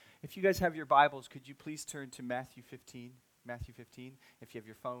If you guys have your Bibles, could you please turn to Matthew 15? Matthew 15. If you have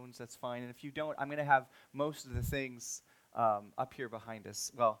your phones, that's fine. And if you don't, I'm going to have most of the things up here behind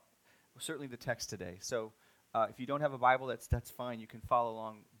us. Well, certainly the text today. So if you don't have a Bible, that's fine. You can follow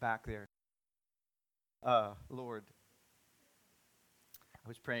along back there. Lord, I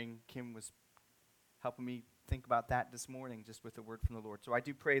was praying. Kim was helping me think about that this morning just with a word from the Lord. So I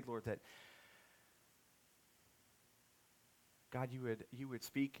do pray, Lord, that God, you would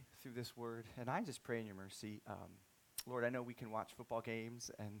speak through this word, and I just pray in your mercy. Lord, I know we can watch football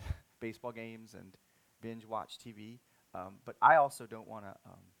games and baseball games and binge watch TV, but I also don't want to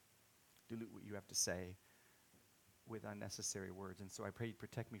dilute what you have to say with unnecessary words, and so I pray you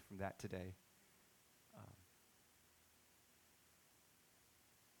protect me from that today.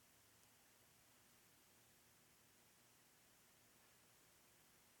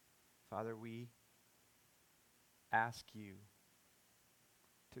 Father, we ask you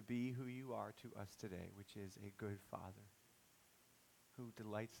to be who you are to us today, which is a good Father who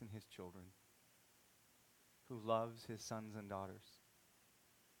delights in his children, who loves his sons and daughters.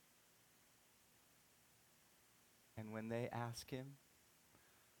 And when they ask him,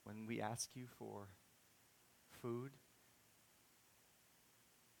 when we ask you for food,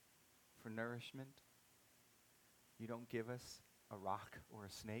 for nourishment, you don't give us a rock or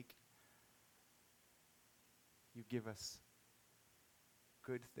a snake. You give us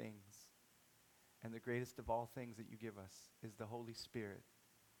good things. And the greatest of all things that you give us is the Holy Spirit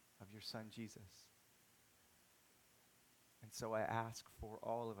of your Son, Jesus. And so I ask for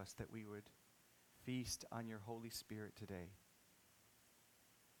all of us that we would feast on your Holy Spirit today.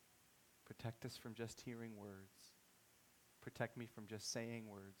 Protect us from just hearing words. Protect me from just saying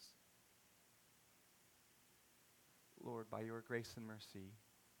words. Lord, by your grace and mercy,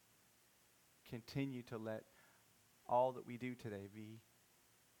 continue to let all that we do today be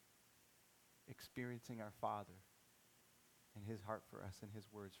experiencing our Father and his heart for us and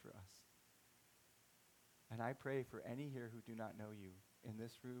his words for us. And I pray for any here who do not know you in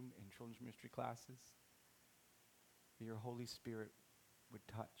this room, in children's ministry classes, that your Holy Spirit would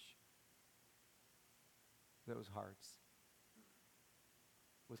touch those hearts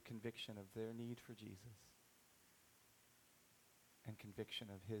with conviction of their need for Jesus and conviction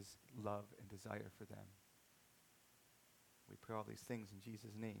of his love and desire for them. We pray all these things in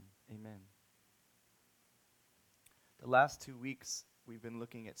Jesus' name. Amen. The last 2 weeks, we've been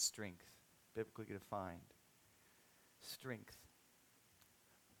looking at strength, biblically defined. Strength.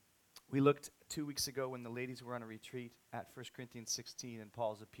 We looked 2 weeks ago when the ladies were on a retreat at 1 Corinthians 16 and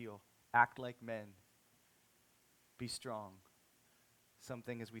Paul's appeal. Act like men. Be strong.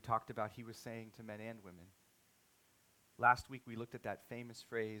 Something, as we talked about, he was saying to men and women. Last week, we looked at that famous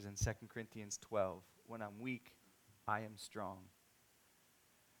phrase in 2 Corinthians 12, when I'm weak, I am strong.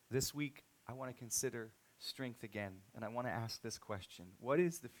 This week, I want to consider strength again, and I want to ask this question. What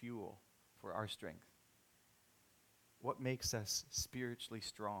is the fuel for our strength? What makes us spiritually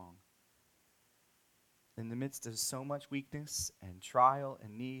strong? In the midst of so much weakness and trial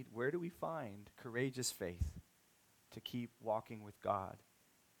and need, where do we find courageous faith to keep walking with God?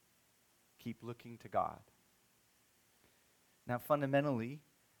 Keep looking to God. Now, fundamentally,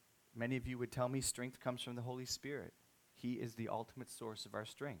 many of you would tell me strength comes from the Holy Spirit. He is the ultimate source of our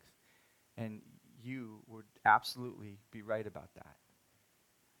strength. And you would absolutely be right about that.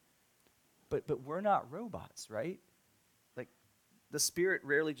 But we're not robots, right? Like, the Spirit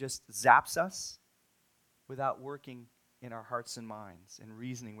rarely just zaps us without working in our hearts and minds and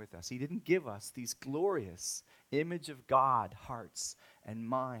reasoning with us. He didn't give us these glorious image of God hearts and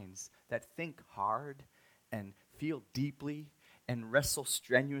minds that think hard and feel deeply and wrestle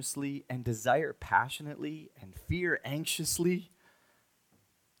strenuously and desire passionately and fear anxiously,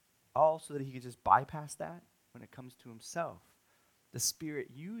 all so that he could just bypass that when it comes to himself. The Spirit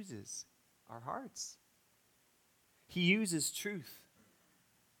uses our hearts. He uses truth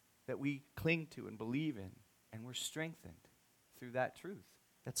that we cling to and believe in, and we're strengthened through that truth.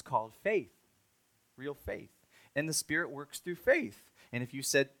 That's called faith, real faith. And the Spirit works through faith. And if you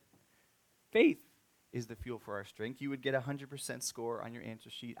said faith is the fuel for our strength, you would get 100% score on your answer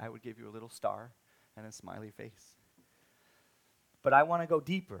sheet. I would give you a little star and a smiley face. But I want to go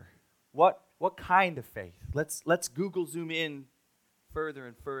deeper. What kind of faith? Let's Google zoom in further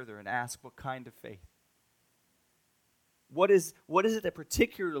and further and ask what kind of faith. What is it that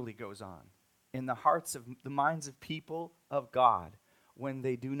particularly goes on in the hearts of the minds of people of God when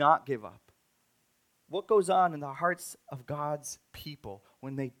they do not give up? What goes on in the hearts of God's people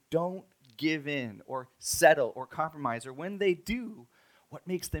when they don't give in or settle or compromise, or when they do, what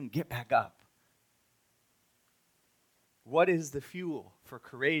makes them get back up? What is the fuel for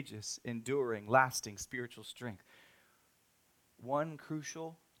courageous, enduring, lasting spiritual strength? One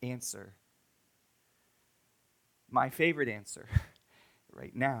crucial answer, my favorite answer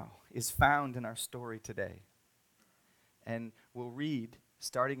right now, is found in our story today. And we'll read,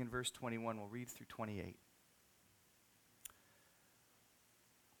 starting in verse 21, we'll read through 28.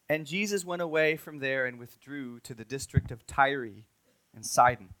 And Jesus went away from there and withdrew to the district of Tyre and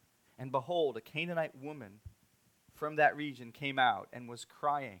Sidon. And behold, a Canaanite woman from that region came out and was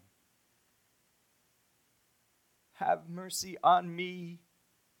crying, "Have mercy on me,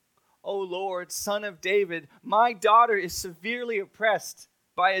 O Lord, Son of David. My daughter is severely oppressed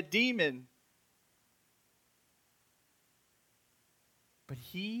by a demon." But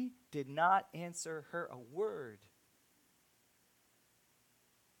he did not answer her a word.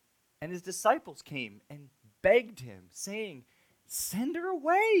 And his disciples came and begged him, saying, "Send her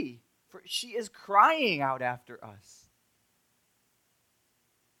away, for she is crying out after us."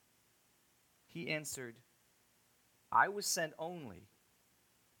 He answered, "I was sent only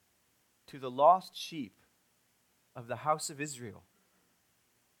to the lost sheep of the house of Israel."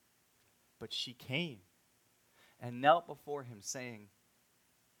 But she came and knelt before him, saying,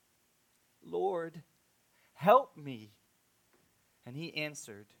 "Lord, help me." And he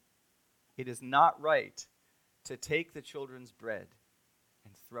answered, "It is not right to take the children's bread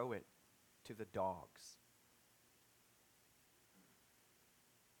and throw it to the dogs."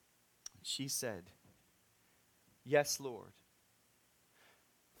 And she said, "Yes, Lord,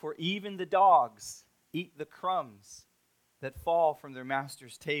 for even the dogs eat the crumbs that fall from their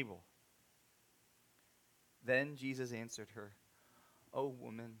master's table." Then Jesus answered her, "O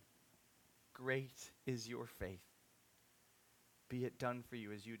woman, great is your faith. Be it done for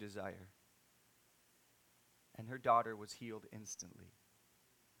you as you desire." And her daughter was healed instantly.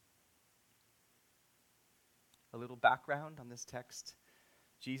 A little background on this text.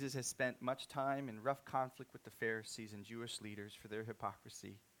 Jesus has spent much time in rough conflict with the Pharisees and Jewish leaders for their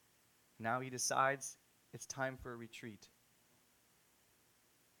hypocrisy. Now he decides it's time for a retreat.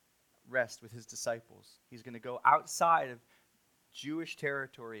 Rest with his disciples. He's going to go outside of Jewish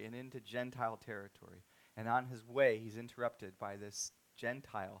territory and into Gentile territory. And on his way, he's interrupted by this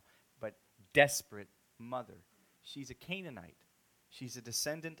Gentile but desperate mother. She's a Canaanite. She's a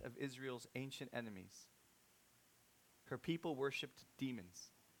descendant of Israel's ancient enemies. Her people worshipped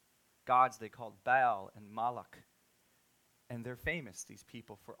demons, gods they called Baal and Moloch. And they're famous, these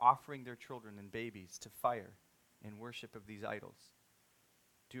people, for offering their children and babies to fire in worship of these idols.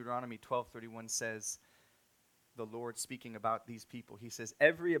 Deuteronomy 12:31 says, the Lord speaking about these people, he says,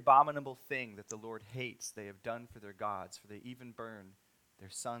 "Every abominable thing that the Lord hates they have done for their gods, for they even burn their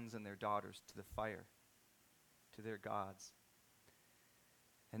sons and their daughters to the fire, to their gods."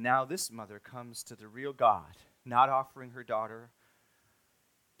 And now this mother comes to the real God, not offering her daughter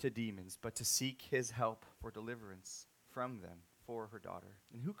to demons, but to seek his help for deliverance from them for her daughter.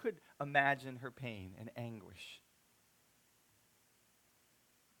 And who could imagine her pain and anguish?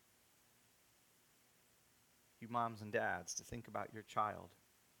 You moms and dads, to think about your child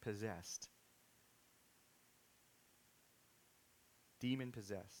possessed,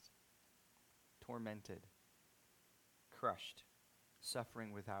 demon-possessed, tormented, crushed,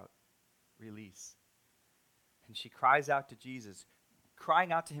 suffering without release. And she cries out to Jesus,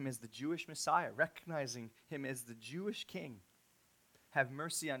 crying out to him as the Jewish Messiah, recognizing him as the Jewish king. "Have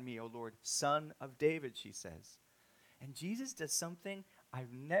mercy on me, O Lord, Son of David," she says. And Jesus does something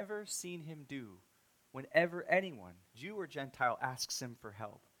I've never seen him do. Whenever anyone, Jew or Gentile, asks him for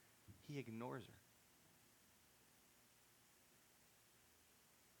help, he ignores her.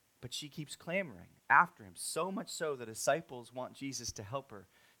 But she keeps clamoring after him, so much so the disciples want Jesus to help her,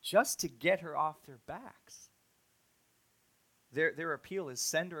 just to get her off their backs. Their appeal is,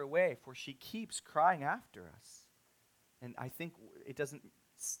 "Send her away, for she keeps crying after us." And I think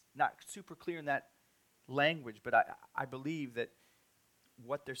it's not super clear in that language, but I believe that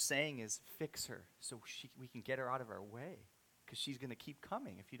what they're saying is, fix her so we can get her out of our way, because she's going to keep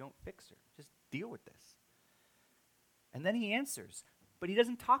coming if you don't fix her. Just deal with this. And then he answers, but he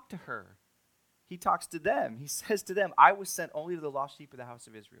doesn't talk to her. He talks to them. He says to them, "I was sent only to the lost sheep of the house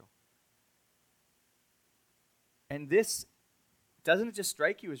of Israel." And this, doesn't it just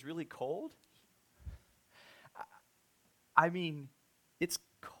strike you as really cold? I mean, it's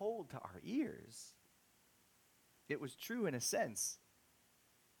cold to our ears. It was true in a sense.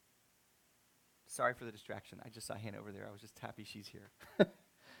 Sorry for the distraction. I just saw Hannah over there. I was just happy she's here.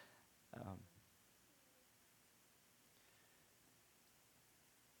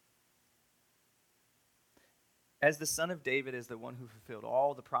 As the Son of David is the one who fulfilled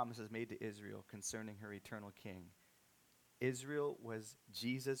all the promises made to Israel concerning her eternal king, Israel was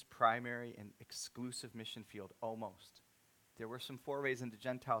Jesus' primary and exclusive mission field, almost. There were some forays into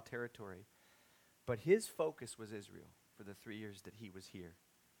Gentile territory, but his focus was Israel for the 3 years that he was here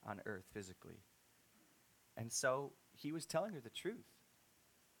on earth physically. And so he was telling her the truth.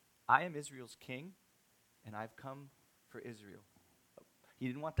 I am Israel's king, and I've come for Israel. He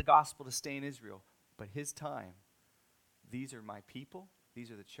didn't want the gospel to stay in Israel, but his time. These are my people.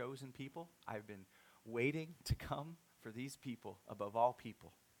 These are the chosen people. I've been waiting to come for these people above all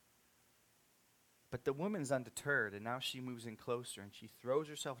people. But the woman's undeterred, and now she moves in closer, and she throws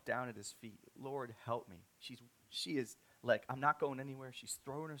herself down at his feet. Lord, help me. She is like, I'm not going anywhere. She's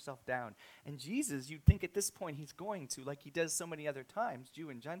throwing herself down. And Jesus, you'd think at this point he's going to, like he does so many other times, Jew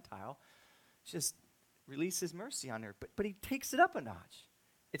and Gentile, just release his mercy on her. But he takes it up a notch.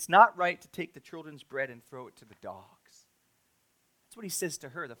 It's not right to take the children's bread and throw it to the dogs. That's what he says to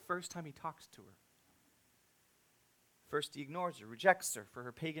her the first time he talks to her. First he ignores her, rejects her for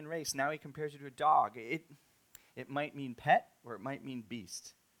her pagan race. Now he compares her to a dog. It might mean pet or it might mean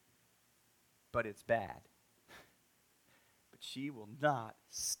beast. But it's bad. But she will not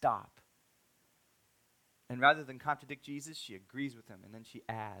stop. And rather than contradict Jesus, she agrees with him. And then she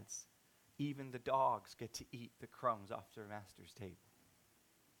adds, even the dogs get to eat the crumbs off their master's table.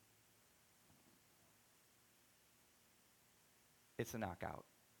 It's a knockout.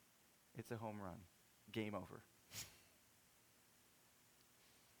 It's a home run. Game over.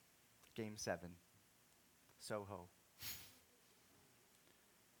 Game 7. Soho.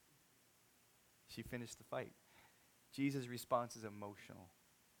 She finished the fight. Jesus' response is emotional.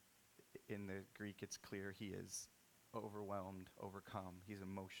 In the Greek, it's clear he is overwhelmed, overcome. He's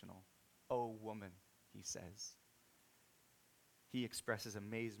emotional. Oh, woman, he says. He expresses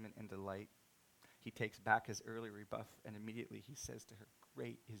amazement and delight. He takes back his earlier rebuff, and immediately he says to her,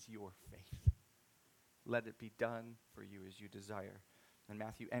 great is your faith. Let it be done for you as you desire. And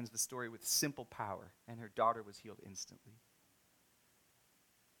Matthew ends the story with simple power, and her daughter was healed instantly.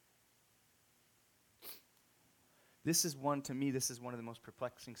 This is one of the most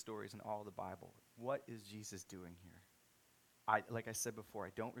perplexing stories in all the Bible. What is Jesus doing here? Like I said before,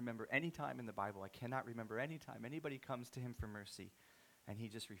 I don't remember any time in the Bible, I cannot remember any time anybody comes to him for mercy, and he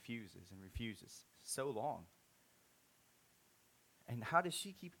just refuses and refuses. So long. And how does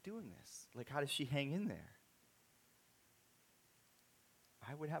she keep doing this? Like, how does she hang in there?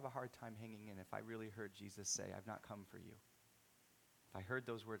 I would have a hard time hanging in if I really heard Jesus say, I've not come for you. If I heard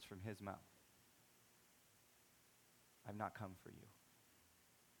those words from his mouth, I've not come for you.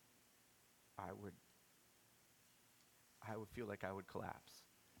 I would feel like I would collapse.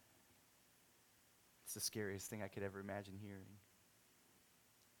 It's the scariest thing I could ever imagine hearing.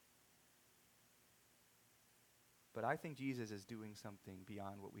 But I think Jesus is doing something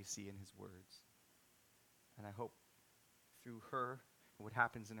beyond what we see in his words. And I hope through her, and what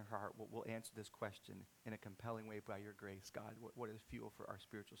happens in her heart, we'll answer this question in a compelling way by your grace, God. What is fuel for our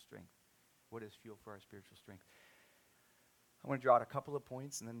spiritual strength? What is fuel for our spiritual strength? I want to draw out a couple of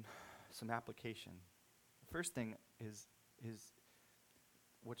points and then some application. The first thing is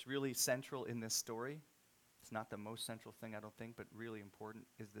what's really central in this story. It's not the most central thing, I don't think, but really important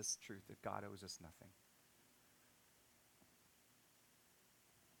is this truth that God owes us nothing.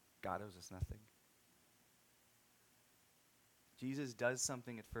 God owes us nothing. Jesus does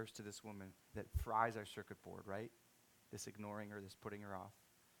something at first to this woman that fries our circuit board, right? This ignoring her, this putting her off.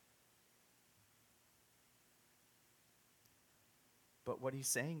 But what he's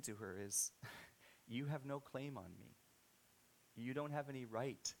saying to her is, you have no claim on me. You don't have any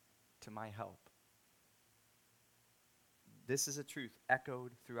right to my help. This is a truth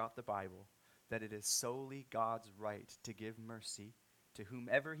echoed throughout the Bible, that it is solely God's right to give mercy to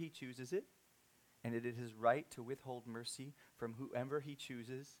whomever he chooses it, and it is his right to withhold mercy from whoever he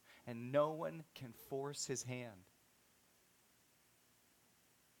chooses, and no one can force his hand.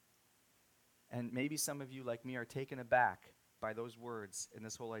 And maybe some of you, like me, are taken aback by those words and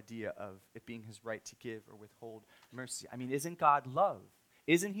this whole idea of it being his right to give or withhold mercy. I mean, isn't God love?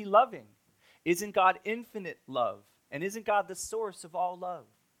 Isn't he loving? Isn't God infinite love? And isn't God the source of all love?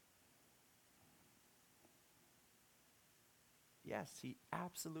 Yes, he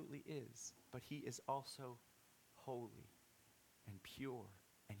absolutely is. But he is also holy and pure.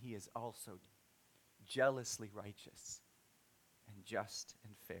 And he is also jealously righteous and just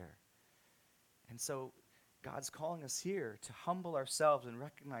and fair. And so God's calling us here to humble ourselves and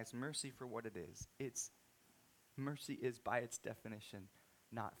recognize mercy for what it is. Mercy is, by its definition,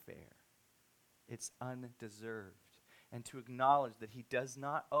 not fair. It's undeserved. And to acknowledge that he does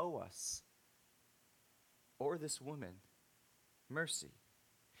not owe us or this woman mercy.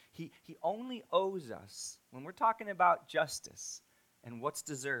 He only owes us, when we're talking about justice and what's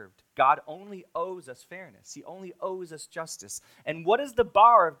deserved, God only owes us fairness. He only owes us justice. And what does the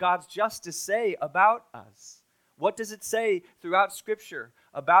bar of God's justice say about us? What does it say throughout Scripture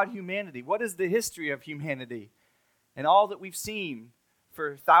about humanity? What is the history of humanity and all that we've seen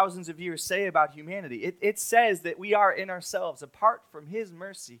for thousands of years say about humanity? It says that we are in ourselves, apart from His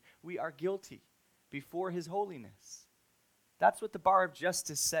mercy, we are guilty before His holiness. That's what the bar of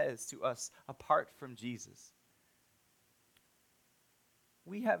justice says to us apart from Jesus.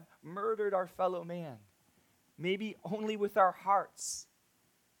 We have murdered our fellow man, maybe only with our hearts,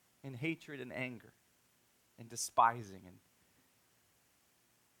 in hatred and anger and despising and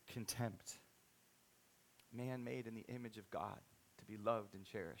contempt. Man made in the image of God, to be loved and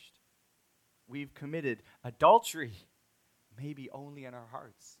cherished. We've committed adultery, maybe only in our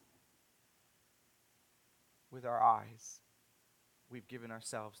hearts. With our eyes, we've given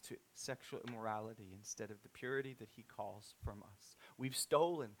ourselves to sexual immorality instead of the purity that He calls from us. We've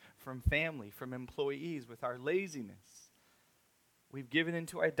stolen from family, from employees with our laziness. We've given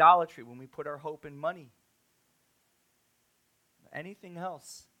into idolatry when we put our hope in money. Anything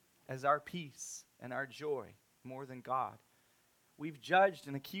else as our peace and our joy more than God. We've judged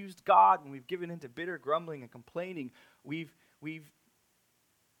and accused God when we've given into bitter grumbling and complaining. We've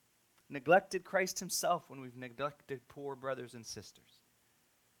neglected Christ Himself when we've neglected poor brothers and sisters.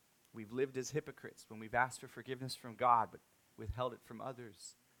 We've lived as hypocrites when we've asked for forgiveness from God but withheld it from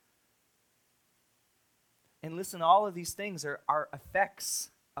others. And listen, all of these things are effects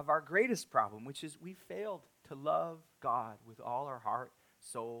of our greatest problem, which is we failed to love God with all our heart,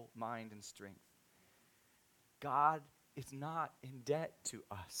 soul, mind, and strength. God is not in debt to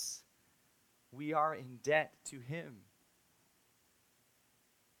us. We are in debt to Him.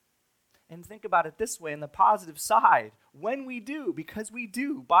 And think about it this way, on the positive side, when we do, because we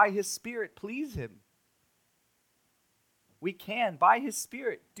do, by His Spirit, please Him. We can, by His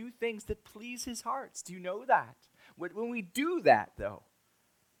Spirit, do things that please His hearts. Do you know that? When we do that, though,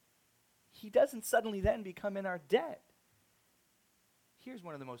 He doesn't suddenly then become in our debt. Here's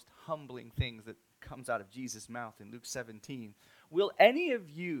one of the most humbling things that comes out of Jesus' mouth in Luke 17. Will any of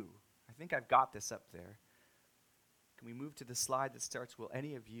you, I think I've got this up there. Can we move to the slide that starts, will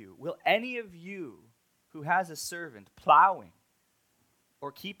any of you who has a servant plowing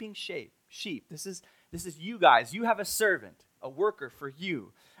or keeping sheep, this is you guys, you have a servant, a worker for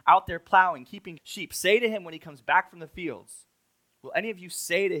you, out there plowing, keeping sheep, say to him when he comes back from the fields, will any of you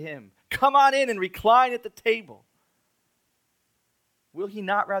say to him, come on in and recline at the table? Will he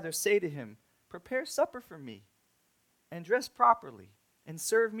not rather say to him, prepare supper for me, and dress properly, and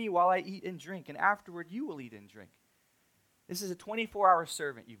serve me while I eat and drink, and afterward you will eat and drink? This is a 24-hour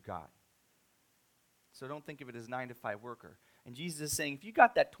servant you've got. So don't think of it as 9-to-5 worker. And Jesus is saying, if you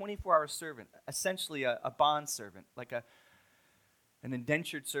got that 24-hour servant, essentially a bond servant, like an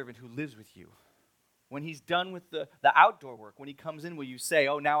indentured servant who lives with you, when he's done with the outdoor work, when he comes in, will you say,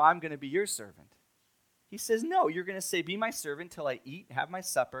 oh, now I'm going to be your servant? He says, no, you're going to say, be my servant till I eat, have my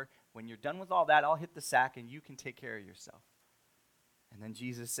supper. When you're done with all that, I'll hit the sack and you can take care of yourself. And then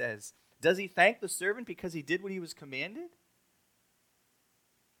Jesus says, does he thank the servant because he did what he was commanded?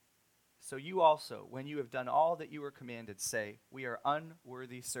 So you also, when you have done all that you were commanded, say, we are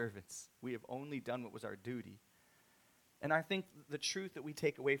unworthy servants. We have only done what was our duty. And I think the truth that we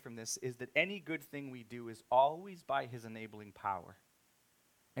take away from this is that any good thing we do is always by his enabling power.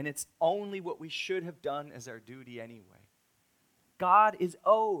 And it's only what we should have done as our duty anyway. God is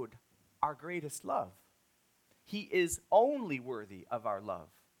owed our greatest love. He is only worthy of our love.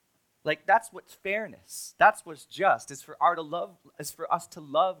 Like, that's what's fairness. That's what's just, is for us to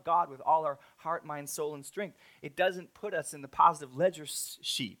love God with all our heart, mind, soul, and strength. It doesn't put us in the positive ledger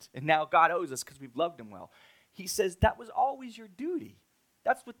sheet, and now God owes us because we've loved him well. He says, that was always your duty.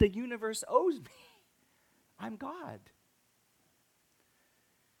 That's what the universe owes me. I'm God.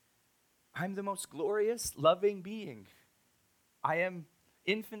 I'm the most glorious, loving being. I am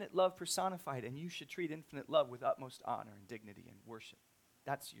infinite love personified, and you should treat infinite love with utmost honor and dignity and worship.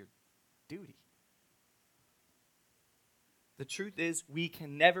 That's your duty. The truth is, we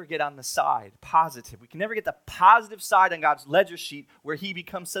can never get on the side, positive. We can never get the positive side on God's ledger sheet where he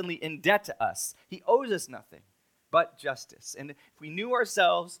becomes suddenly in debt to us. He owes us nothing but justice. And if we knew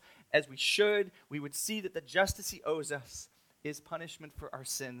ourselves as we should, we would see that the justice he owes us is punishment for our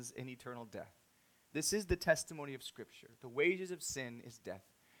sins in eternal death. This is the testimony of Scripture. The wages of sin is death.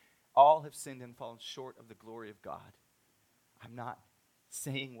 All have sinned and fallen short of the glory of God. I'm not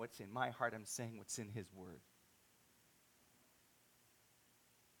saying what's in my heart, I'm saying what's in his word.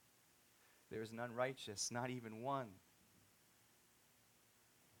 There is none righteous, not even one.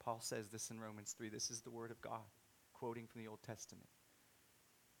 Paul says this in Romans 3. This is the word of God, quoting from the Old Testament.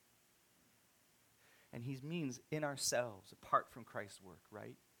 And he means in ourselves, apart from Christ's work,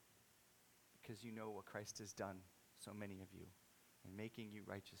 right? Because you know what Christ has done, so many of you, in making you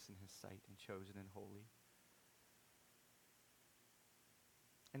righteous in his sight and chosen and holy.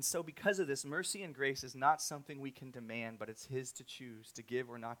 And so because of this, mercy and grace is not something we can demand, but it's his to choose, to give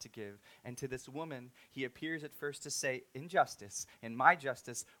or not to give. And to this woman, he appears at first to say, in justice, in my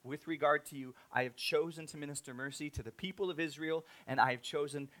justice, with regard to you, I have chosen to minister mercy to the people of Israel, and I have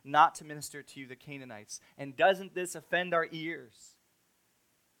chosen not to minister to you, the Canaanites. And doesn't this offend our ears?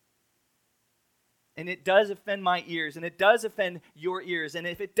 And it does offend my ears, and it does offend your ears. And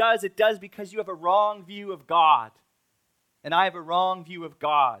if it does because you have a wrong view of God. And I have a wrong view of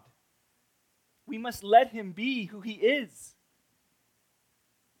God. We must let him be who he is.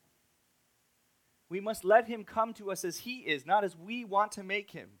 We must let him come to us as he is, not as we want to make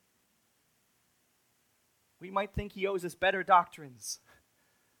him. We might think he owes us better doctrines.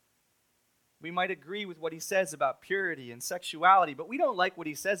 We might agree with what he says about purity and sexuality, but we don't like what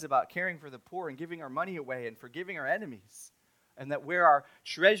he says about caring for the poor and giving our money away and forgiving our enemies. And that where our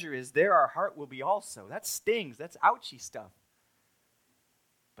treasure is, there our heart will be also. That stings. That's ouchy stuff.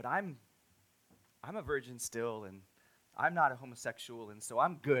 But I'm a virgin still, and I'm not a homosexual, and so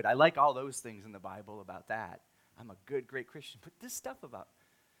I'm good. I like all those things in the Bible about that. I'm a good, great Christian. But this stuff about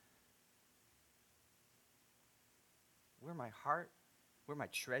where my heart, where my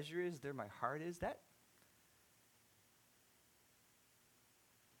treasure is, there my heart is, that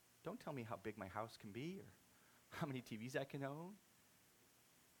don't tell me how big my house can be or how many TVs I can own.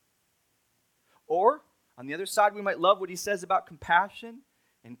 Or, on the other side, we might love what he says about compassion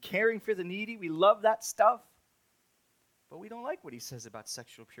and caring for the needy. We love that stuff. But we don't like what he says about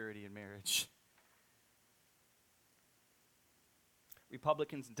sexual purity in marriage.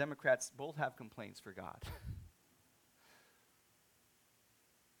 Republicans and Democrats both have complaints for God.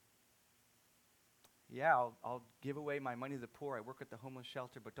 Yeah, I'll give away my money to the poor. I work at the homeless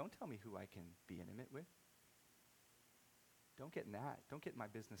shelter, but don't tell me who I can be intimate with. Don't get in that. Don't get in my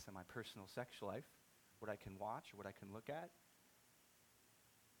business and my personal sex life, what I can watch or what I can look at.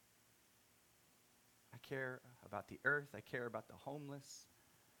 I care about the earth. I care about the homeless.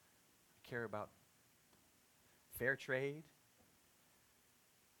 I care about fair trade.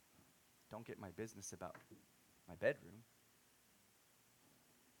 Don't get my business about my bedroom.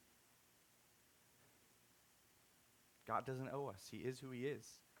 God doesn't owe us. He is who he is.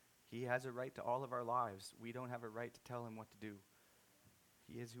 He has a right to all of our lives. We don't have a right to tell him what to do.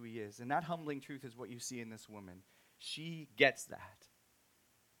 He is who he is. And that humbling truth is what you see in this woman. She gets that.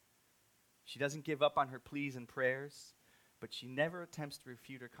 She doesn't give up on her pleas and prayers, but she never attempts to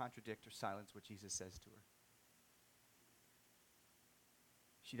refute or contradict or silence what Jesus says to her.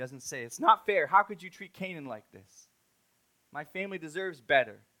 She doesn't say, it's not fair. How could you treat Canaan like this? My family deserves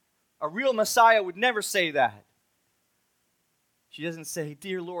better. A real Messiah would never say that. She doesn't say,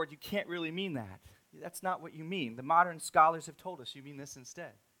 dear Lord, you can't really mean that. That's not what you mean. The modern scholars have told us you mean this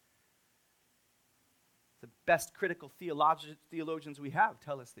instead. The best critical theologians we have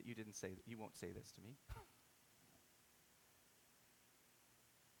tell us that you didn't say that. You won't say this to me.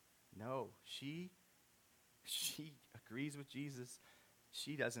 No, she agrees with Jesus.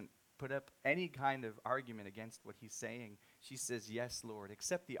 She doesn't put up any kind of argument against what he's saying. She says, yes, Lord,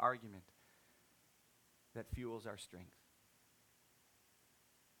 accept the argument that fuels our strength.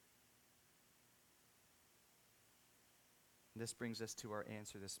 This brings us to our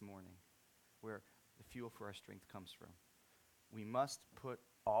answer this morning, where the fuel for our strength comes from. We must put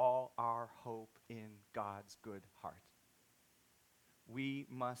all our hope in God's good heart. We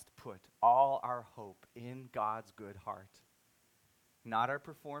must put all our hope in God's good heart. Not our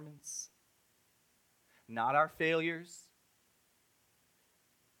performance, not our failures,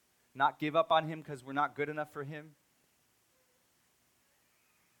 not give up on him because we're not good enough for him,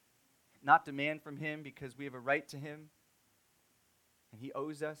 not demand from him because we have a right to him and he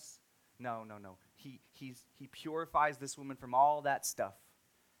owes us. No. He purifies this woman from all that stuff.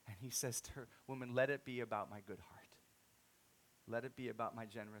 And he says to her, woman, let it be about my good heart. Let it be about my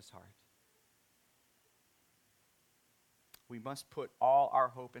generous heart. We must put all our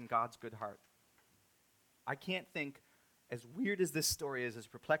hope in God's good heart. I can't think, as weird as this story is, as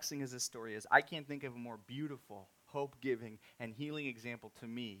perplexing as this story is, I can't think of a more beautiful, hope-giving, and healing example to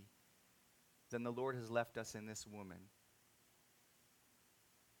me than the Lord has left us in this woman.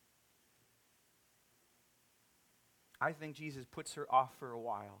 I think Jesus puts her off for a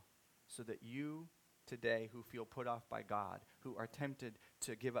while so that you today who feel put off by God, who are tempted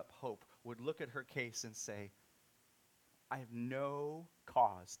to give up hope, would look at her case and say, I have no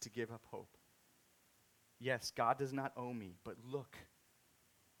cause to give up hope. Yes, God does not owe me, but look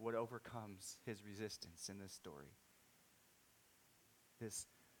what overcomes his resistance in this story. This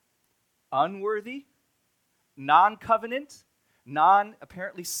unworthy, non-covenant,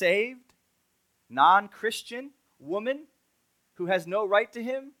 non-apparently saved, non-Christian woman who has no right to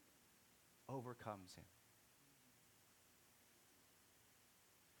him overcomes him.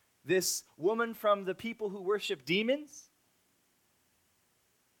 This woman from the people who worship demons,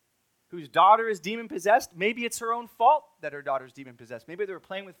 whose daughter is demon-possessed, maybe it's her own fault that her daughter's demon-possessed. Maybe they were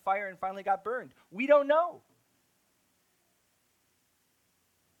playing with fire and finally got burned. We don't know.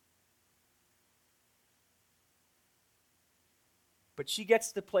 But she gets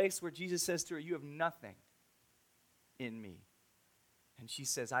to the place where Jesus says to her, you have nothing in me. And she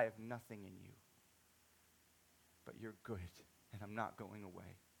says, I have nothing in you. But you're good, and I'm not going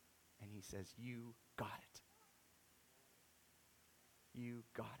away. And he says, you got it. You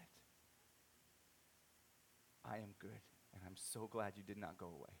got it. I am good, and I'm so glad you did not go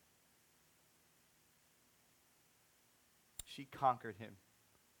away. She conquered him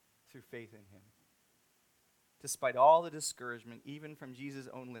through faith in him. Despite all the discouragement, even from Jesus'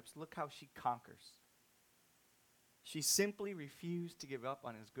 own lips, look how she conquers. She simply refused to give up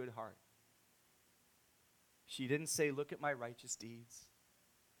on his good heart. She didn't say, look at my righteous deeds.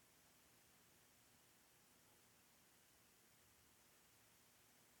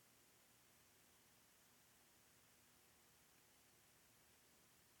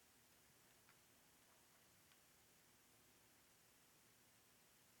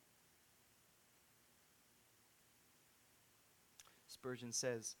 Spurgeon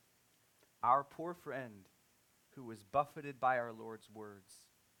says, our poor friend who was buffeted by our Lord's words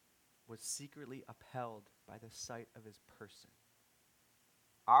was secretly upheld by the sight of his person.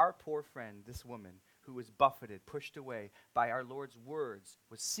 Our poor friend, this woman, who was buffeted, pushed away by our Lord's words,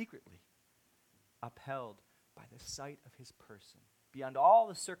 was secretly upheld by the sight of his person. Beyond all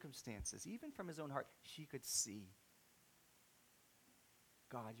the circumstances, even from his own heart, she could see,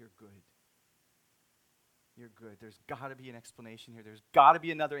 God, you're good. You're good. There's got to be an explanation here. There's got to be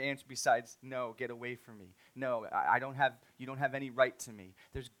another answer besides, no, get away from me. No, you don't have any right to me.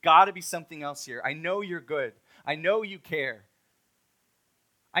 There's got to be something else here. I know you're good. I know you care.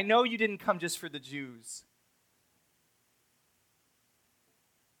 I know you didn't come just for the Jews.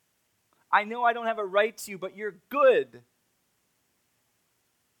 I know I don't have a right to you, but you're good.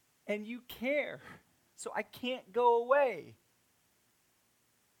 And you care. So I can't go away.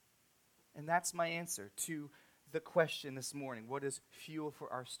 And that's my answer to the question this morning. What is fuel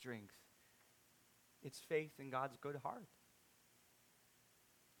for our strength? It's faith in God's good heart.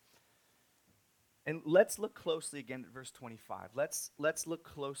 And let's look closely again at verse 25. Let's look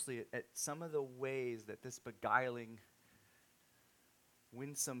closely at some of the ways that this beguiling,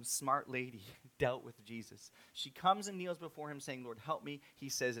 winsome, smart lady dealt with Jesus. She comes and kneels before him saying, Lord, help me. He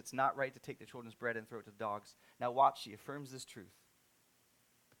says it's not right to take the children's bread and throw it to the dogs. Now watch, she affirms this truth.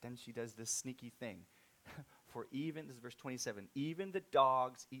 Then she does this sneaky thing. For even, this is verse 27, even the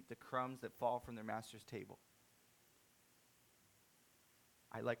dogs eat the crumbs that fall from their master's table.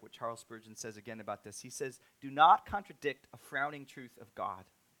 I like what Charles Spurgeon says again about this. He says, do not contradict a frowning truth of God.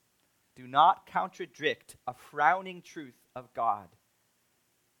 Do not contradict a frowning truth of God,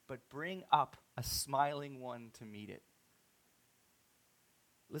 but bring up a smiling one to meet it.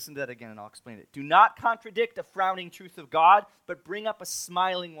 Listen to that again and I'll explain it. Do not contradict a frowning truth of God, but bring up a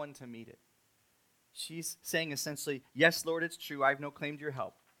smiling one to meet it. She's saying essentially, yes, Lord, it's true. I have no claim to your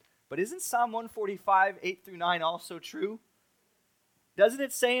help. But isn't Psalm 145, 8 through 9 also true? Doesn't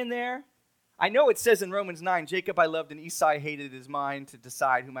it say in there? I know it says in Romans 9, Jacob I loved and Esau I hated. It is mine to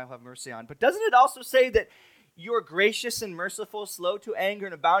decide whom I will have mercy on. But doesn't it also say that you're gracious and merciful, slow to anger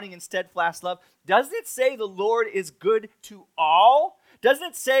and abounding in steadfast love? Doesn't it say the Lord is good to all? Doesn't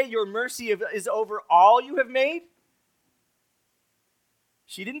it say your mercy is over all you have made?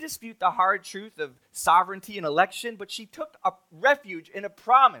 She didn't dispute the hard truth of sovereignty and election, but she took a refuge in a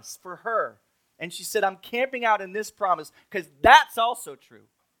promise for her. And she said, I'm camping out in this promise because that's also true.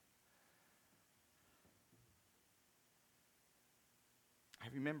 I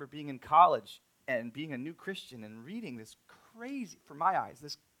remember being in college and being a new Christian and reading this crazy, for my eyes,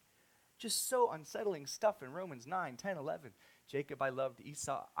 this just so unsettling stuff in Romans 9, 10, 11. Jacob I loved,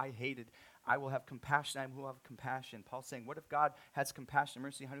 Esau I hated. I will have compassion, I will have compassion. Paul's saying, what if God has compassion and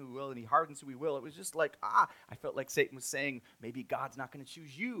mercy on who he will, and he hardens who he will? It was just like, I felt like Satan was saying, maybe God's not going to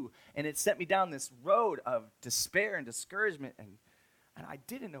choose you. And it sent me down this road of despair and discouragement, and I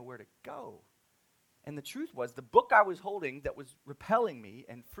didn't know where to go. And the truth was, the book I was holding that was repelling me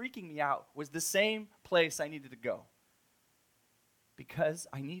and freaking me out was the same place I needed to go. because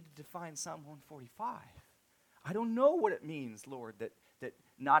I needed to find Psalm 145. I don't know what it means, Lord, that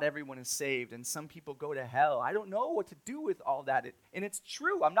not everyone is saved and some people go to hell. I don't know what to do with all that. And it's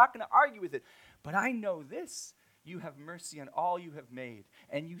true. I'm not going to argue with it. But I know this. You have mercy on all you have made.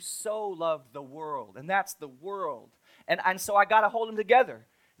 And you so loved the world. And that's the world. And so I got to hold them together.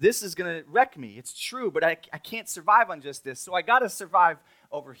 This is going to wreck me. It's true, but I can't survive on just this. So I got to survive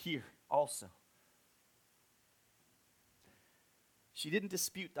over here also. She didn't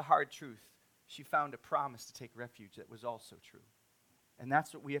dispute the hard truth. She found a promise to take refuge that was also true. And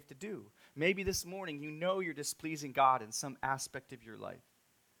that's what we have to do. Maybe this morning you know you're displeasing God in some aspect of your life.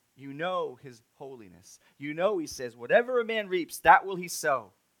 You know his holiness. You know he says, whatever a man reaps, that will he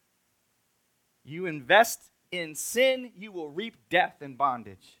sow. You invest in sin, you will reap death and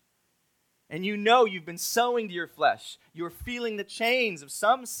bondage. And you know you've been sowing to your flesh. You're feeling the chains of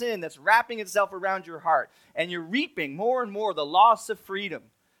some sin that's wrapping itself around your heart. And you're reaping more and more the loss of freedom,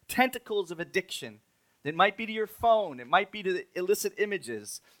 tentacles of addiction. It might be to your phone. It might be to the illicit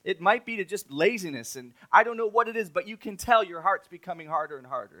images. It might be to just laziness. And I don't know what it is, but you can tell your heart's becoming harder and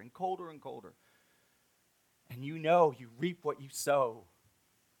harder and colder and colder. And you know you reap what you sow.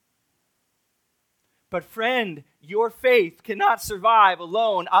 But friend, your faith cannot survive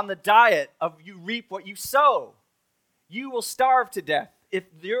alone on the diet of you reap what you sow. You will starve to death. If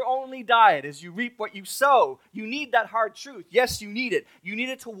your only diet is you reap what you sow, you need that hard truth. Yes, you need it. You need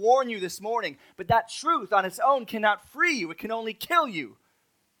it to warn you this morning. But that truth on its own cannot free you. It can only kill you.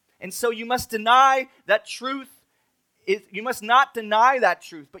 And so you must deny that truth. You must not deny that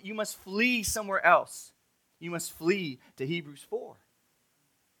truth, but you must flee somewhere else. You must flee to Hebrews 4,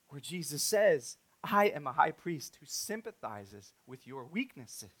 where Jesus says, I am a high priest who sympathizes with your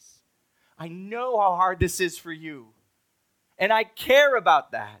weaknesses. I know how hard this is for you. And I care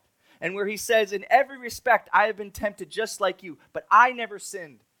about that. And where he says, in every respect, I have been tempted just like you, but I never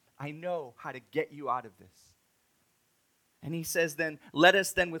sinned. I know how to get you out of this. And he says then, let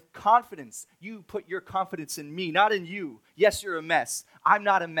us then with confidence, you put your confidence in me, not in you. Yes, you're a mess. I'm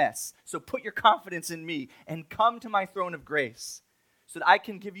not a mess. So put your confidence in me and come to my throne of grace so that I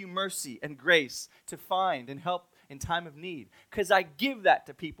can give you mercy and grace to find and help in time of need. Because I give that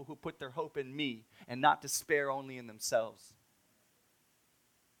to people who put their hope in me and not despair only in themselves.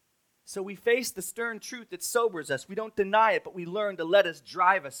 So we face the stern truth that sobers us. We don't deny it, but we learn to let us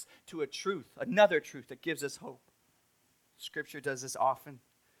drive us to a truth, another truth that gives us hope. Scripture does this often.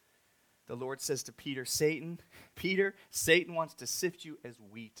 The Lord says to Peter, Satan wants to sift you as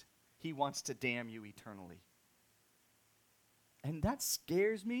wheat. He wants to damn you eternally. And that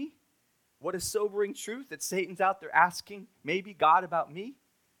scares me. What a sobering truth that Satan's out there asking maybe God about me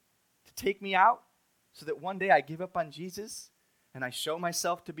to take me out so that one day I give up on Jesus and I show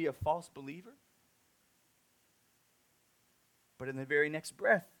myself to be a false believer. But in the very next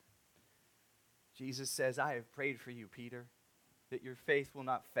breath, Jesus says, I have prayed for you, Peter, that your faith will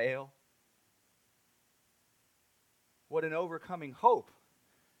not fail. What an overcoming hope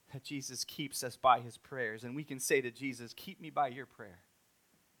that Jesus keeps us by his prayers. And we can say to Jesus, keep me by your prayer.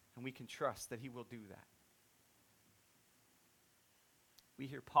 And we can trust that he will do that. We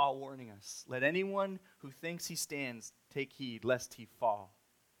hear Paul warning us, let anyone who thinks he stands take heed lest he fall.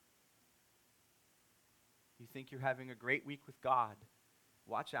 You think you're having a great week with God,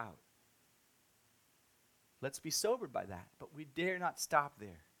 watch out. Let's be sobered by that, but we dare not stop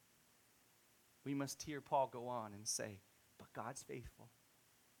there. We must hear Paul go on and say, but God's faithful.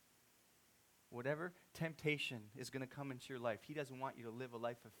 Whatever temptation is going to come into your life, he doesn't want you to live a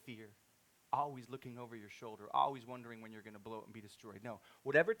life of fear, always looking over your shoulder, always wondering when you're going to blow up and be destroyed. No,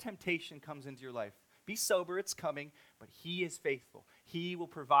 whatever temptation comes into your life, be sober, it's coming, but he is faithful. He will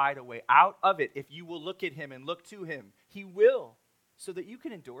provide a way out of it if you will look at him and look to him. He will, so that you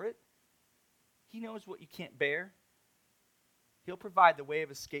can endure it. He knows what you can't bear. He'll provide the way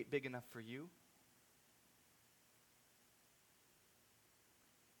of escape big enough for you.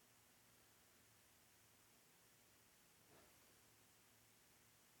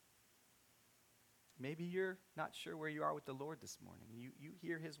 Maybe you're not sure where you are with the Lord this morning. You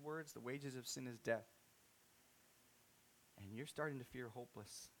hear his words, the wages of sin is death. And you're starting to fear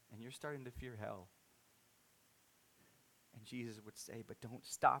hopeless. And you're starting to fear hell. And Jesus would say, but don't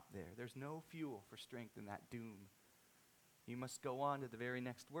stop there. There's no fuel for strength in that doom. You must go on to the very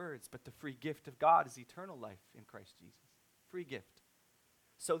next words. But the free gift of God is eternal life in Christ Jesus. Free gift.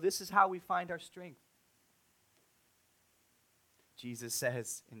 So this is how we find our strength. Jesus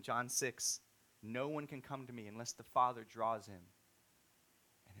says in John 6, no one can come to me unless the Father draws him.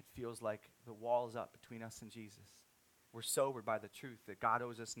 And it feels like the wall's up between us and Jesus. We're sobered by the truth that God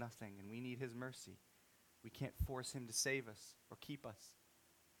owes us nothing and we need his mercy. We can't force him to save us or keep us.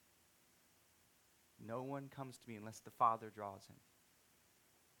 No one comes to me unless the Father draws him.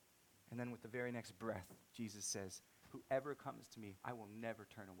 And then with the very next breath, Jesus says, whoever comes to me, I will never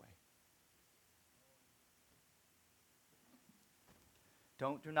turn away.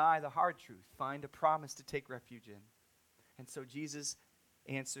 Don't deny the hard truth. Find a promise to take refuge in. And so Jesus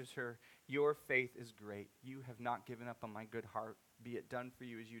answers her, your faith is great. You have not given up on my good heart. Be it done for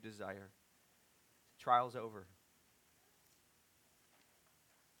you as you desire. Trial's over.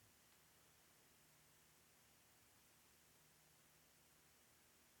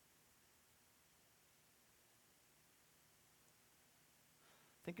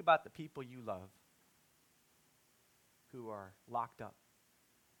 Think about the people you love who are locked up,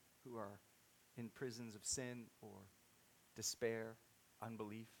 who are in prisons of sin or despair,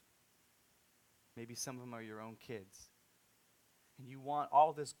 unbelief. Maybe some of them are your own kids. And you want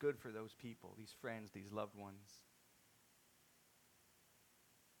all this good for those people, these friends, these loved ones.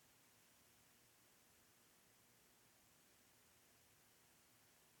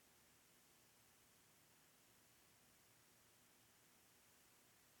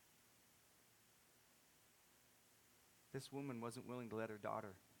 This woman wasn't willing to let her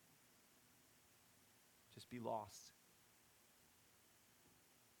daughter just be lost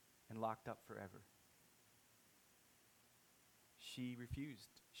and locked up forever. She refused.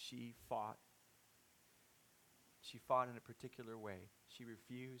 She fought. She fought in a particular way. She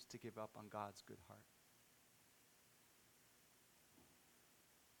refused to give up on God's good heart.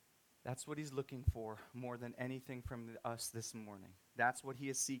 That's what he's looking for more than anything from us this morning. That's what he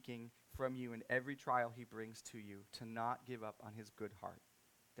is seeking from you in every trial he brings to you, to not give up on his good heart,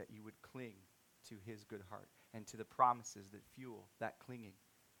 that you would cling to his good heart and to the promises that fuel that clinging.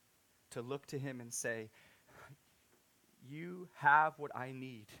 To look to him and say, you have what I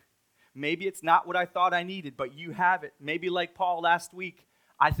need. Maybe it's not what I thought I needed, but you have it. Maybe like Paul last week,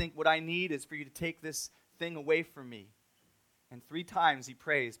 I think what I need is for you to take this thing away from me. And 3 times he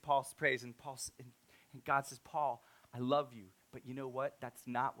prays, Paul prays, and God says, Paul, I love you, but you know what? That's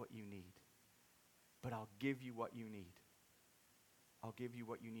not what you need. But I'll give you what you need. I'll give you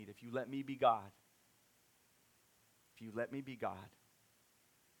what you need. If you let me be God, if you let me be God,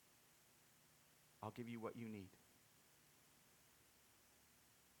 I'll give you what you need.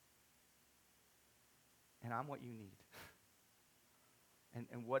 And I'm what you need.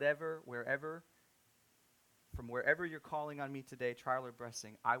 And whatever, wherever, from wherever you're calling on me today, trial or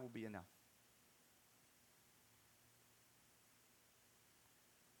blessing, I will be enough.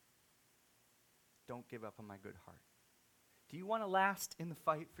 Don't give up on my good heart. Do you want to last in the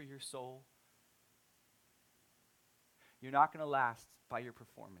fight for your soul? You're not going to last by your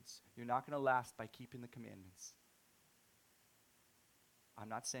performance. You're not going to last by keeping the commandments. I'm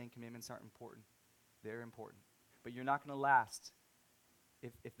not saying commandments aren't important. They're important. But you're not going to last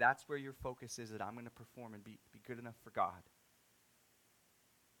if that's where your focus is, that I'm going to perform and be good enough for God.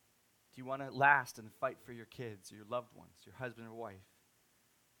 Do you want to last in the fight for your kids or your loved ones, your husband or wife?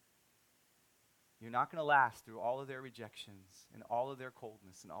 You're not going to last through all of their rejections and all of their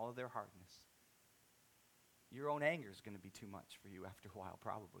coldness and all of their hardness. Your own anger is going to be too much for you after a while,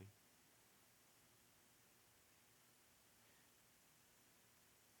 probably.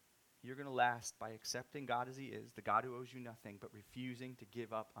 You're going to last by accepting God as he is, the God who owes you nothing, but refusing to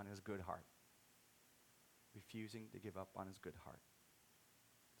give up on his good heart. Refusing to give up on his good heart.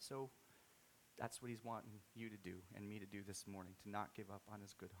 So that's what he's wanting you to do and me to do this morning, to not give up on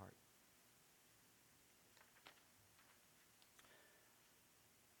his good heart.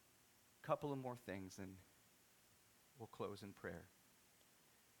 Couple of more things and we'll close in prayer.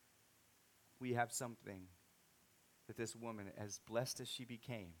 We have something that this woman, as blessed as she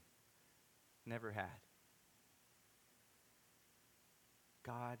became, never had.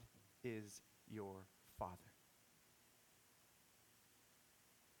 God is your Father.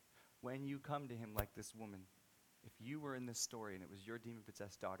 When you come to him like this woman, if you were in this story and it was your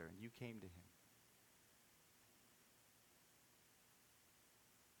demon-possessed daughter and you came to him,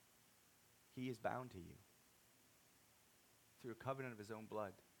 he is bound to you. Through a covenant of his own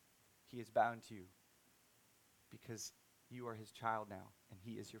blood, he is bound to you because you are his child now and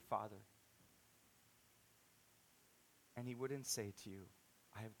he is your Father. And he wouldn't say to you,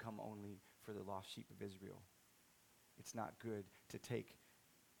 I have come only for the lost sheep of Israel. It's not good to take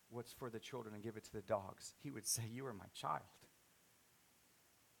what's for the children and give it to the dogs. He would say, you are my child.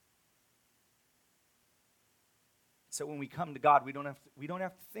 So when we come to God, we don't have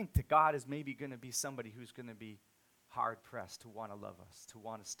to think that God is maybe going to be somebody who's going to be hard-pressed to want to love us, to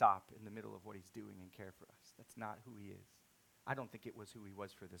want to stop in the middle of what he's doing and care for us. That's not who he is. I don't think it was who he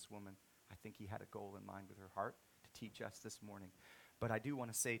was for this woman. I think he had a goal in mind with her heart to teach us this morning. But I do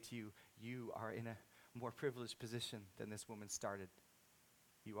want to say to you, you are in a more privileged position than this woman started.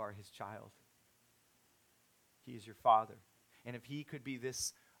 You are his child. He is your father. And if he could be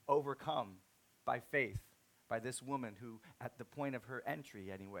this overcome by faith, by this woman who, at the point of her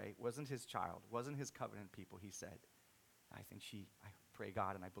entry anyway, wasn't his child, wasn't his covenant people, he said. I pray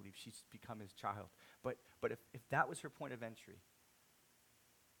God and I believe she's become his child. But if that was her point of entry,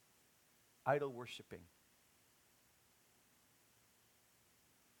 idol worshiping,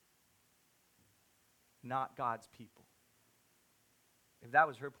 not God's people, if that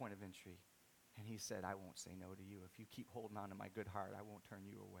was her point of entry, and he said, I won't say no to you. If you keep holding on to my good heart, I won't turn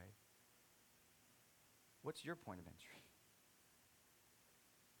you away. What's your point of entry?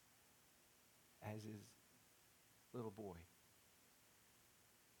 As his little boy,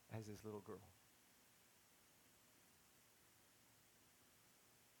 as his little girl.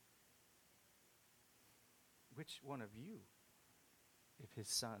 Which one of you, if his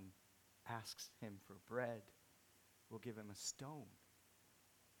son asks him for bread, will give him a stone?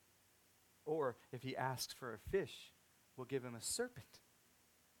 Or if he asks for a fish, will give him a serpent?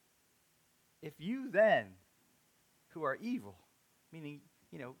 If you then, who are evil, meaning,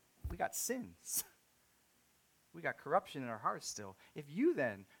 we got sins, we got corruption in our hearts still. If you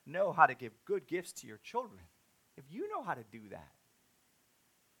then know how to give good gifts to your children, if you know how to do that,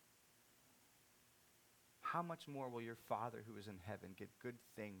 how much more will your Father who is in heaven give good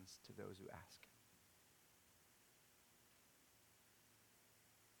things to those who ask him?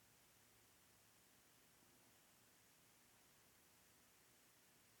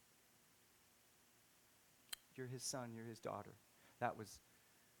 You're his son, you're his daughter. That was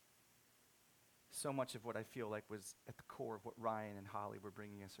so much of what I feel like was at the core of what Ryan and Holly were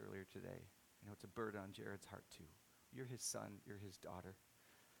bringing us earlier today. It's a burden on Jared's heart too. You're his son, you're his daughter.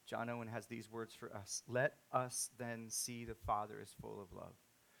 John Owen has these words for us. Let us then see the Father as full of love.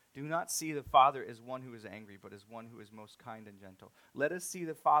 Do not see the Father as one who is angry, but as one who is most kind and gentle. Let us see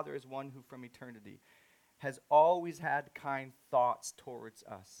the Father as one who from eternity has always had kind thoughts towards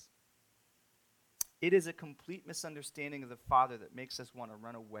us. It is a complete misunderstanding of the Father that makes us want to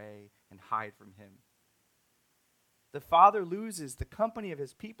run away and hide from him. The Father loses the company of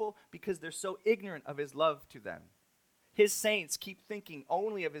his people because they're so ignorant of his love to them. His saints keep thinking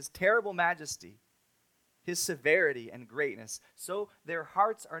only of his terrible majesty, his severity and greatness, so their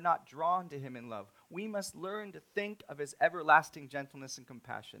hearts are not drawn to him in love. We must learn to think of his everlasting gentleness and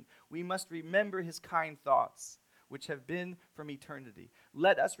compassion. We must remember his kind thoughts, which have been from eternity.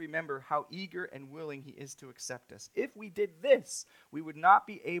 Let us remember how eager and willing he is to accept us. If we did this, we would not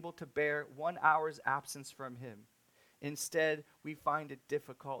be able to bear 1 hour's absence from him. Instead, we find it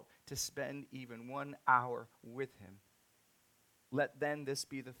difficult to spend even 1 hour with him. Let then this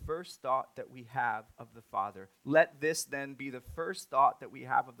be the first thought that we have of the Father. Let this then be the first thought that we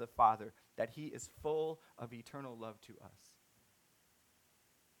have of the Father, that he is full of eternal love to us.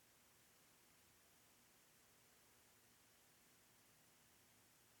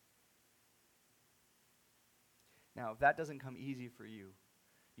 Now, if that doesn't come easy for you,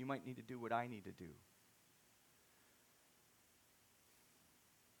 you might need to do what I need to do.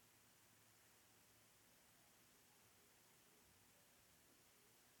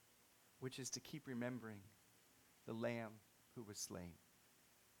 Which is to keep remembering the Lamb who was slain.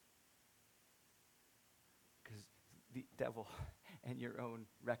 Because the devil and your own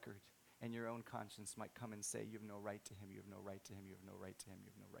record and your own conscience might come and say, you have no right to him, you have no right to him, you have no right to him, you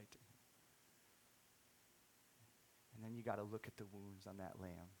have no right to him. And then you got to look at the wounds on that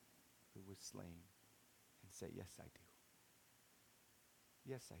Lamb who was slain and say, yes, I do.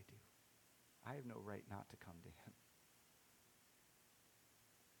 Yes, I do. I have no right not to come to him.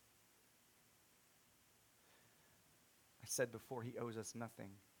 I said before, he owes us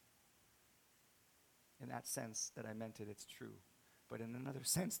nothing. In that sense that I meant it, it's true. But in another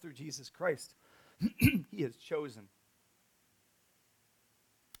sense, through Jesus Christ, he has chosen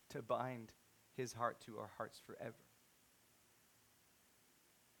to bind his heart to our hearts forever.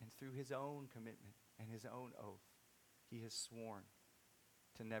 And through his own commitment and his own oath, he has sworn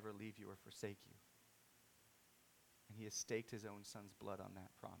to never leave you or forsake you. And he has staked his own son's blood on that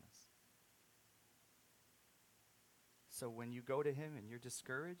promise. So when you go to him and you're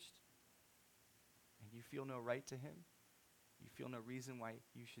discouraged and you feel no right to him, you feel no reason why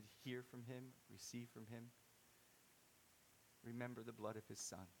you should hear from him, receive from him, remember the blood of his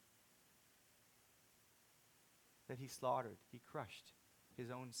son. That he slaughtered, he crushed his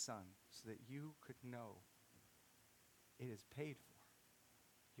own son so that you could know it is paid for.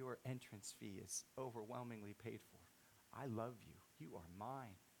 Your entrance fee is overwhelmingly paid for. I love you. You are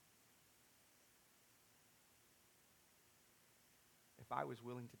mine. if I was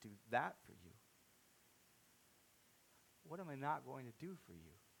willing to do that for you, what am I not going to do for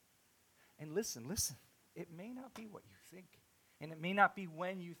you? And listen, it may not be what you think, and it may not be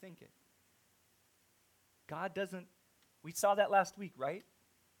when you think it. God doesn't, we saw that last week, right?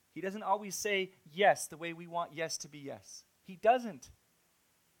 He doesn't always say yes the way we want yes to be yes. He doesn't.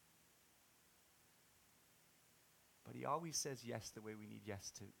 But he always says yes the way we need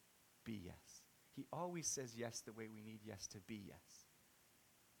yes to be yes. He always says yes the way we need yes to be yes.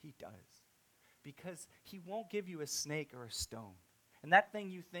 He does. Because he won't give you a snake or a stone. And that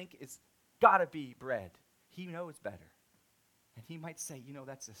thing you think is gotta be bread. He knows better. And he might say,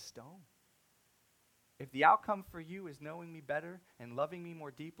 that's a stone. If the outcome for you is knowing me better and loving me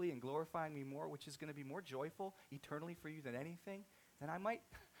more deeply and glorifying me more, which is going to be more joyful eternally for you than anything, then I might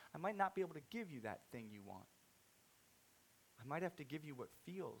not be able to give you that thing you want. I might have to give you what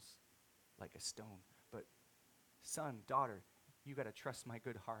feels like a stone. But son, daughter, you got to trust my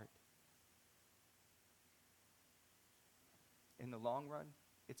good heart. In the long run,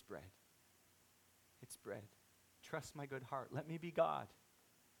 it's bread. It's bread. Trust my good heart. Let me be God.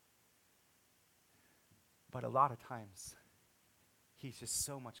 But a lot of times, he's just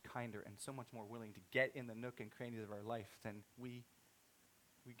so much kinder and so much more willing to get in the nook and crannies of our life than we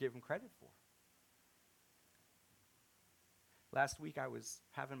give him credit for. Last week, I was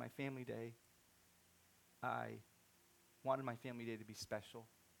having my family day. I wanted my family day to be special.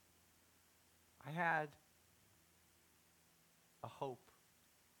 I had a hope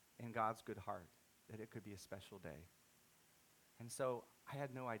in God's good heart that it could be a special day. And so I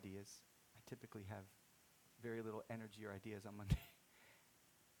had no ideas. I typically have very little energy or ideas on Monday.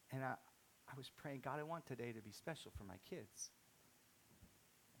 And I was praying, God, I want today to be special for my kids,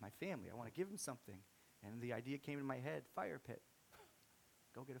 my family. I want to give them something. And the idea came in my head, fire pit.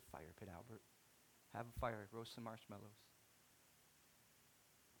 Go get a fire pit, Albert. Have a fire, roast some marshmallows.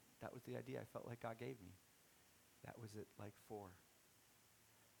 That was the idea I felt like God gave me. That was at like 4.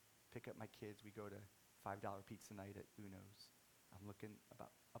 Pick up my kids. We go to $5 pizza night at Uno's. I'm looking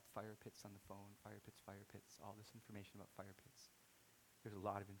up fire pits on the phone, fire pits, all this information about fire pits. There's a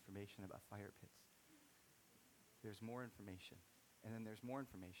lot of information about fire pits. There's more information, and then there's more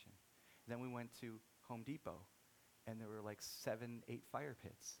information. Then we went to Home Depot, and there were like 7, 8 fire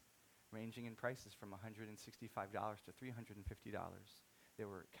pits, ranging in prices from $165 to $350. There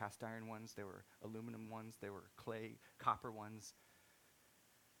were cast iron ones, there were aluminum ones, there were clay, copper ones.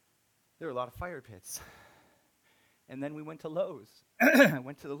 There were a lot of fire pits. And then we went to Lowe's. I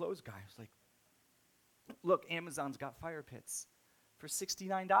went to the Lowe's guy. I was like, look, Amazon's got fire pits for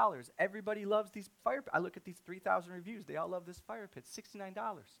 $69. Everybody loves these fire pits. I look at these 3,000 reviews. They all love this fire pit. $69.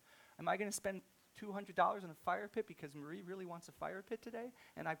 Am I going to spend $200 on a fire pit because Marie really wants a fire pit today?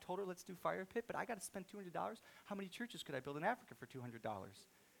 And I've told her, let's do fire pit, but I got to spend $200? How many churches could I build in Africa for $200?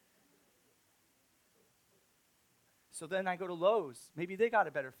 So then I go to Lowe's. Maybe they got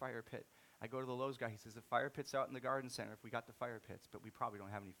a better fire pit. I go to the Lowe's guy. He says, the fire pit's out in the garden center if we got the fire pits, but we probably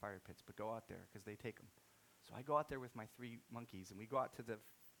don't have any fire pits, but go out there because they take them. So I go out there with my 3 monkeys, and we go out to the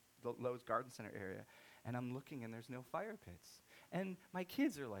Lowe's garden center area, and I'm looking, and there's no fire pits. And my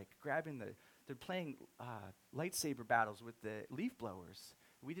kids are like grabbing they're playing lightsaber battles with the leaf blowers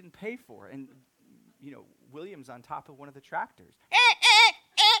we didn't pay for. And, William's on top of one of the tractors.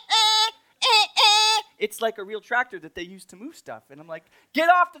 It's like a real tractor that they use to move stuff. And I'm like, get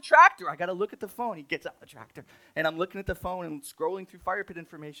off the tractor. I got to look at the phone. He gets off the tractor. And I'm looking at the phone and scrolling through fire pit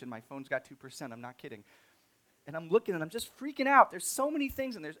information. My phone's got 2%. I'm not kidding. And I'm looking, and I'm just freaking out. There's so many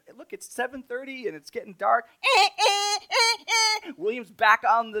things. And look, it's 7:30, and it's getting dark. William's back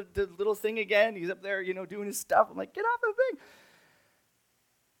on the little thing again. He's up there, doing his stuff. I'm like, get off the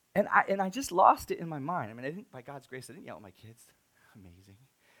thing. And I just lost it in my mind. I mean, by God's grace, I didn't yell at my kids. Amazing.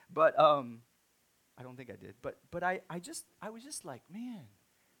 But I don't think I did, but I was just like, man,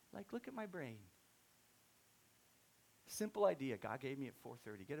 like, look at my brain. Simple idea God gave me at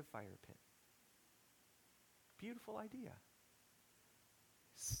 4:30, get a fire pit. Beautiful idea.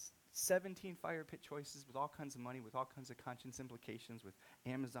 17 fire pit choices with all kinds of money, with all kinds of conscience implications, with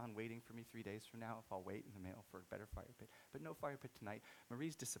Amazon waiting for me 3 days from now if I'll wait in the mail for a better fire pit. But no fire pit tonight.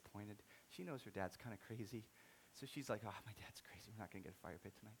 Marie's disappointed. She knows her dad's kind of crazy. So she's like, oh, my dad's crazy. We're not going to get a fire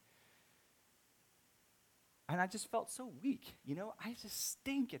pit tonight. And I just felt so weak, I just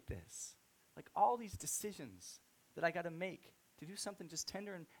stink at this. Like all these decisions that I got to make to do something just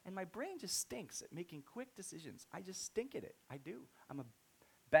tender, and my brain just stinks at making quick decisions. I just stink at it. I do. I'm a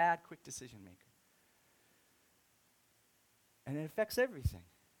bad quick decision maker. And it affects everything.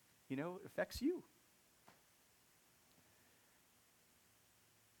 It affects you.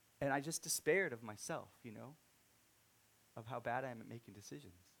 And I just despaired of myself, of how bad I am at making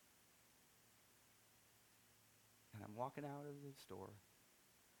decisions. And I'm walking out of the store,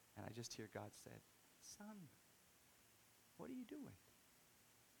 and I just hear God said, son, what are you doing?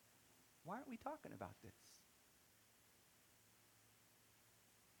 Why aren't we talking about this?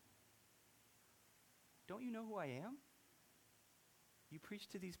 Don't you know who I am? You preach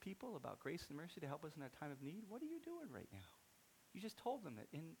to these people about grace and mercy to help us in our time of need. What are you doing right now? You just told them that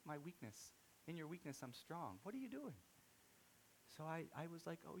in my weakness, in your weakness, I'm strong. What are you doing? So I was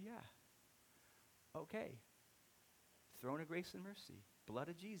like, oh yeah. Okay. Throne of grace and mercy. Blood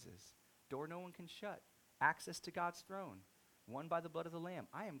of Jesus. Door no one can shut. Access to God's throne. Won by the blood of the Lamb.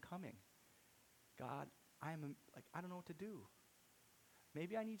 I am coming. God, I don't know what to do.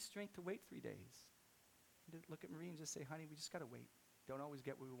 Maybe I need strength to wait 3 days. To look at Marie and just say, honey, we just got to wait. Don't always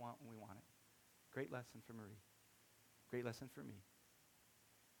get what we want when we want it. Great lesson for Marie. Great lesson for me.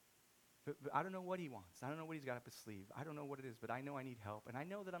 But I don't know what he wants. I don't know what he's got up his sleeve. I don't know what it is, but I know I need help. And I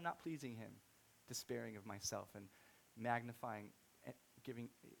know that I'm not pleasing him, despairing of myself and magnifying, giving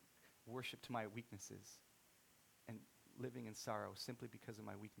worship to my weaknesses and living in sorrow simply because of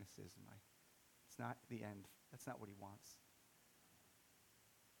my weaknesses. It's not the end. That's not what he wants.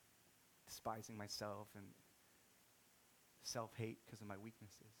 Despising myself and self-hate because of my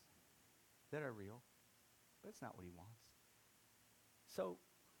weaknesses that are real, but it's not what he wants. So,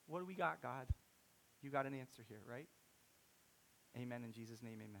 what do we got, God? You got an answer here, right? Amen. In Jesus'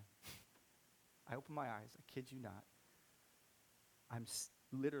 name, amen. I open my eyes. I kid you not. I'm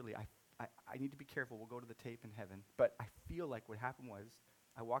literally, I need to be careful. We'll go to the tape in heaven. But I feel like what happened was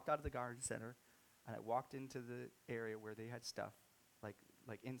I walked out of the garden center, and I walked into the area where they had stuff, like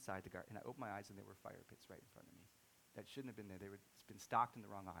inside the garden. And I opened my eyes, and there were fire pits right in front of me. That shouldn't have been there. It's been stocked in the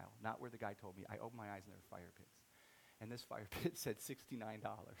wrong aisle, not where the guy told me. I opened my eyes, and there were fire pits. And this fire pit said $69.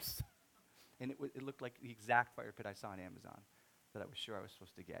 And it looked like the exact fire pit I saw on Amazon that I was sure I was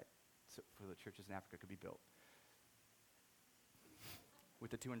supposed to get so for the churches in Africa could be built.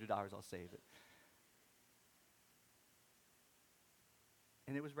 With the $200, I'll save it.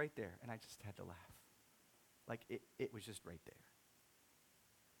 And it was right there, and I just had to laugh. Like, it was just right there.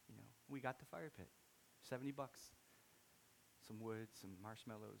 You know, we got the fire pit, $70. Some wood, some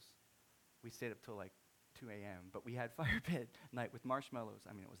marshmallows. We stayed up till like 2 a.m., but we had fire pit night with marshmallows.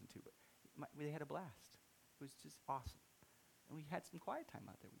 I mean, it wasn't 2, but they had a blast. It was just awesome. And we had some quiet time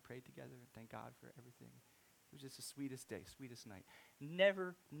out there. We prayed together and thank God for everything. It was just the sweetest day, sweetest night.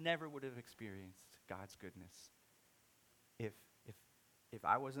 Never would have experienced God's goodness if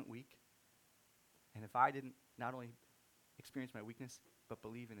I wasn't weak, and if I didn't not only experience my weakness, but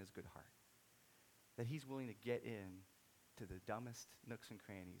believe in his good heart. That he's willing to get in to the dumbest nooks and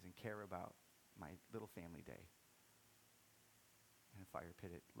crannies and care about my little family day and a fire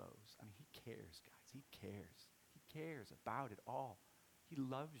pit at Lowe's. I mean, he cares, guys. He cares. He cares about it all. He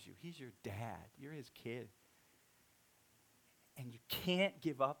loves you. He's your dad. You're his kid. And you can't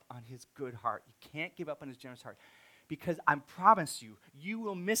give up on his good heart. You can't give up on his generous heart. Because I promise you, you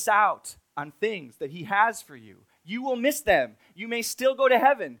will miss out on things that he has for you. You will miss them. You may still go to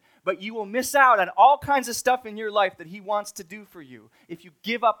heaven, but you will miss out on all kinds of stuff in your life that he wants to do for you if you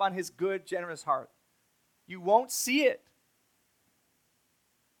give up on his good, generous heart. You won't see it.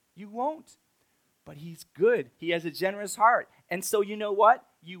 You won't. But he's good. He has a generous heart. And so you know what?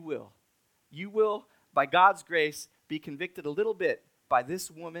 You will. You will, by God's grace, be convicted a little bit by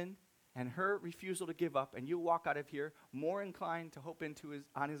this woman and her refusal to give up, and you'll walk out of here more inclined to hope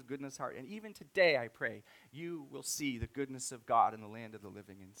on his goodness heart. And even today, I pray, you will see the goodness of God in the land of the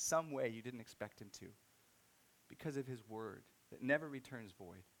living in some way you didn't expect him to, because of his word that never returns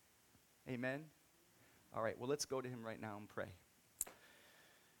void. Amen? All right, well, let's go to him right now and pray.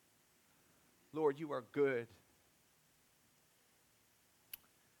 Lord, you are good.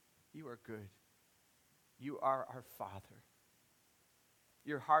 You are good. You are our Father.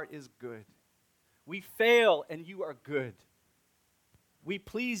 Your heart is good. We fail, and you are good. We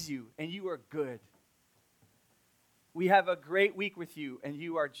please you, and you are good. We have a great week with you, and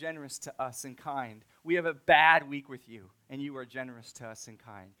you are generous to us and kind. We have a bad week with you, and you are generous to us and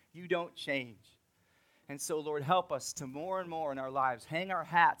kind. You don't change. And so, Lord, help us to more and more in our lives hang our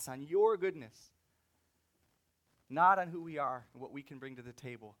hats on your goodness, not on who we are and what we can bring to the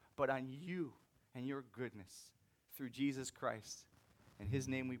table, but on you and your goodness through Jesus Christ. In his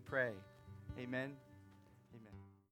name we pray. Amen.